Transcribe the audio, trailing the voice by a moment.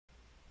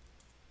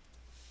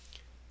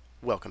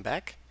Welcome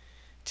back.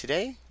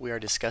 Today we are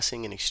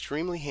discussing an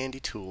extremely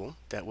handy tool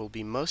that will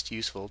be most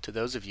useful to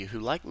those of you who,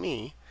 like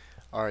me,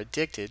 are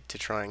addicted to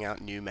trying out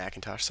new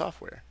Macintosh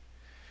software.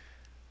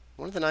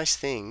 One of the nice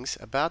things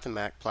about the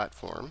Mac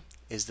platform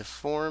is the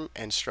form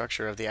and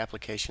structure of the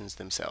applications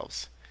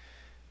themselves.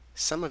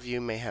 Some of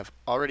you may have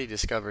already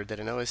discovered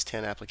that an OS X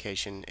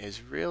application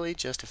is really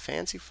just a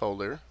fancy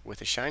folder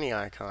with a shiny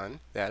icon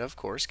that, of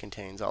course,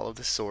 contains all of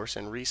the source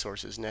and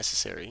resources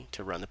necessary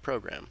to run the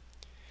program.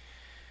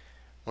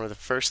 One of the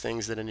first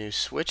things that a new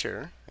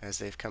switcher, as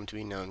they've come to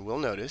be known, will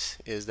notice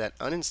is that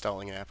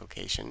uninstalling an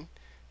application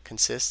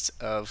consists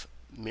of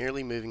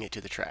merely moving it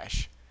to the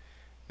trash.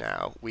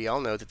 Now, we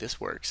all know that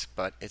this works,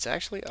 but it's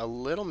actually a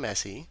little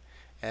messy,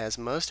 as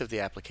most of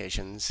the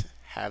applications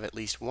have at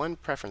least one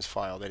preference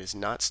file that is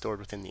not stored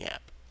within the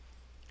app.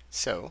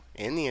 So,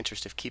 in the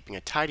interest of keeping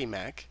a tidy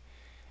Mac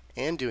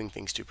and doing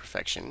things to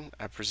perfection,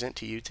 I present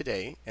to you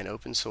today an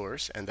open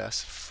source and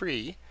thus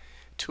free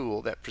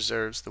tool that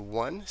preserves the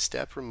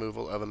one-step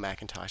removal of a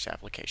Macintosh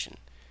application.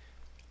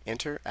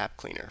 Enter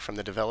Appcleaner from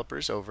the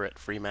developers over at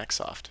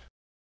FreeMacSoft.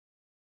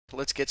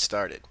 Let's get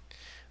started.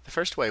 The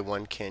first way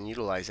one can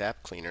utilize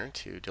Appcleaner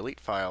to delete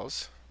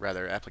files,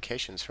 rather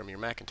applications from your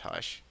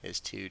Macintosh, is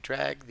to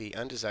drag the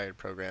undesired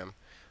program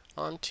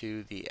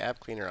onto the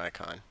Appcleaner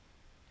icon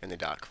in the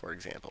dock, for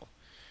example.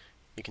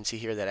 You can see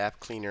here that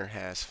Appcleaner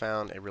has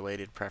found a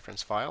related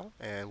preference file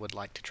and would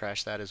like to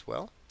trash that as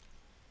well.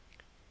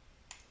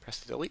 Press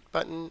the delete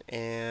button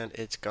and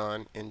it's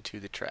gone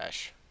into the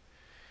trash.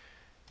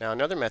 Now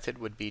another method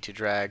would be to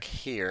drag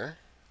here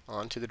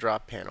onto the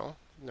drop panel.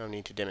 No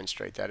need to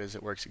demonstrate that as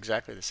it works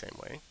exactly the same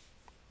way.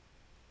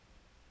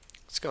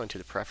 Let's go into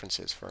the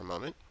preferences for a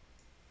moment.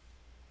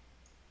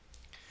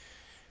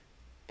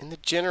 In the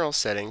general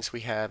settings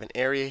we have an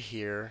area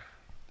here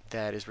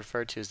that is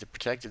referred to as the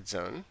protected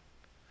zone,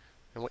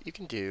 and what you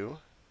can do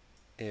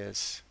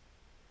is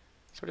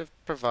sort of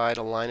provide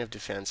a line of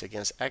defense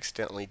against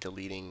accidentally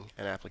deleting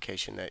an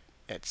application that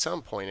at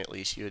some point at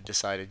least you had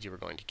decided you were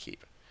going to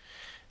keep.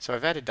 So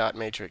I've added dot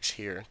matrix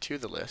here to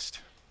the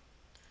list,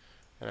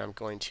 and I'm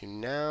going to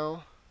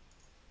now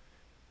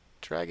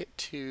drag it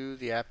to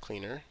the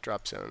Appcleaner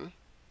drop zone,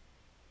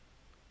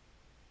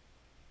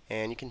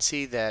 and you can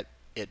see that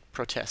it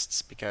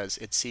protests because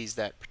it sees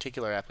that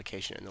particular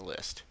application in the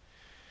list.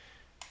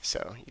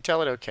 So you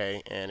tell it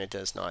OK and it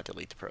does not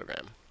delete the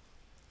program.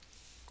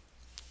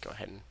 Go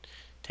ahead and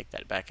take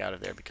that back out of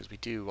there because we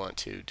do want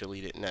to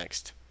delete it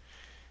next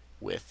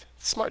with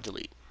Smart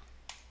Delete.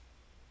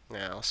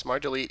 Now,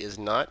 Smart Delete is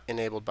not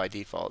enabled by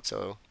default,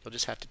 so you'll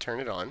just have to turn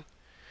it on.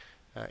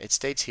 It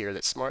states here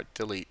that Smart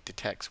Delete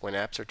detects when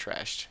apps are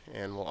trashed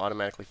and will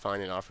automatically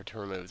find and offer to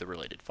remove the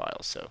related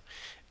files. So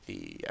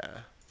the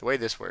way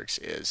this works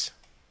is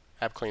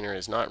Appcleaner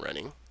is not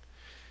running,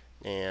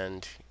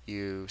 and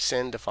you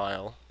send a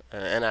file,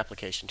 an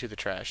application, to the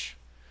trash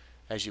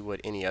as you would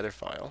any other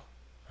file.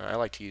 I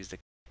like to use the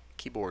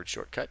keyboard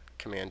shortcut,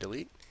 Command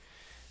Delete,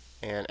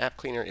 and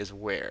Appcleaner is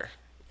aware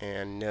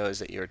and knows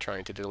that you're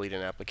trying to delete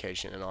an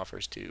application and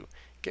offers to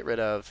get rid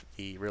of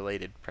the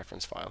related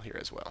preference file here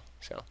as well.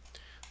 So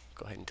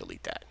go ahead and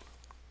delete that.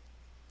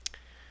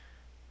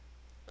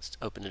 Let's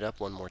open it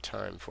up one more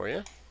time for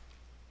you.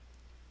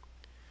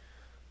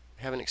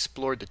 We haven't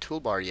explored the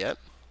toolbar yet.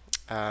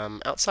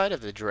 Outside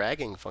of the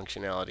dragging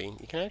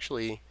functionality, you can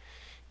actually,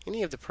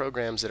 any of the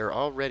programs that are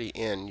already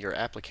in your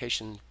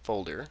application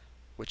folder,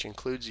 which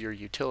includes your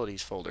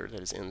utilities folder that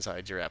is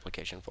inside your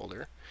application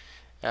folder,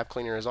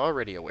 Appcleaner is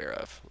already aware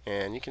of,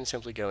 and you can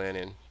simply go in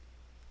and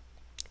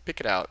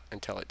pick it out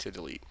and tell it to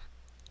delete.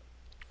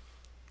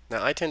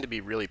 Now I tend to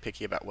be really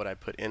picky about what I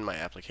put in my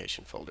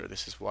application folder.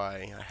 This is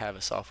why I have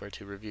a software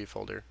to review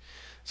folder.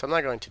 So I'm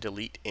not going to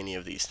delete any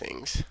of these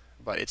things,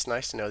 but it's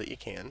nice to know that you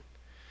can.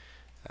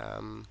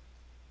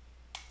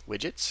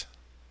 Widgets.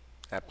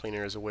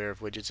 Appcleaner is aware of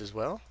widgets as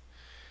well.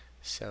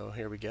 So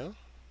here we go.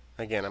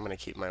 Again, I'm going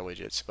to keep my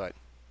widgets, but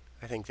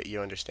I think that you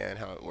understand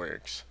how it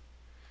works.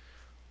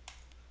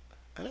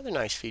 Another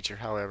nice feature,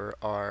 however,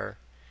 are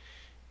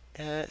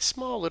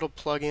small little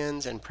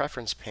plugins and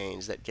preference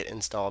panes that get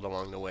installed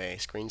along the way.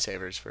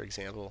 Screensavers, for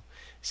example.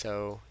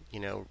 So,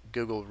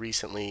 Google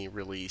recently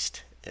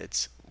released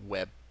its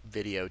web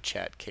video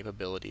chat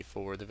capability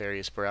for the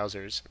various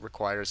browsers. It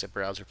requires a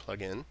browser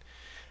plugin.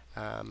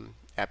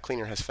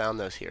 Appcleaner has found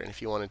those here, and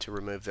if you wanted to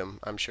remove them,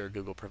 I'm sure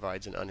Google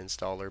provides an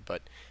uninstaller,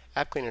 but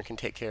Appcleaner can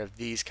take care of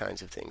these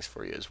kinds of things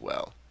for you as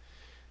well.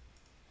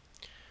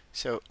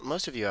 So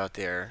most of you out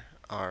there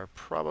are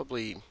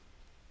probably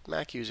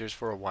Mac users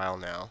for a while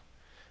now,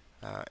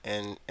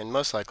 and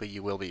most likely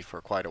you will be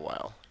for quite a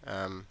while.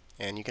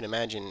 And you can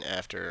imagine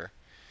after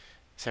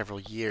several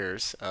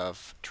years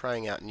of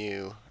trying out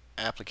new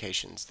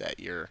applications that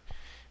your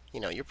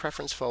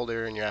preference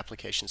folder and your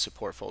application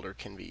support folder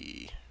can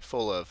be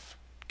full of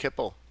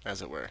kipple,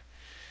 as it were.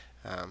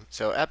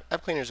 So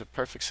Appcleaner is a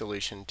perfect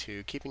solution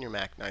to keeping your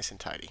Mac nice and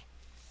tidy.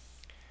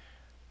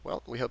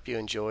 Well, we hope you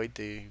enjoyed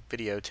the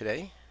video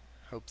today.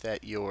 Hope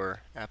that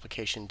your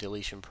application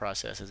deletion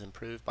process is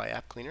improved by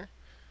Appcleaner.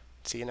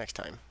 See you next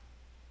time.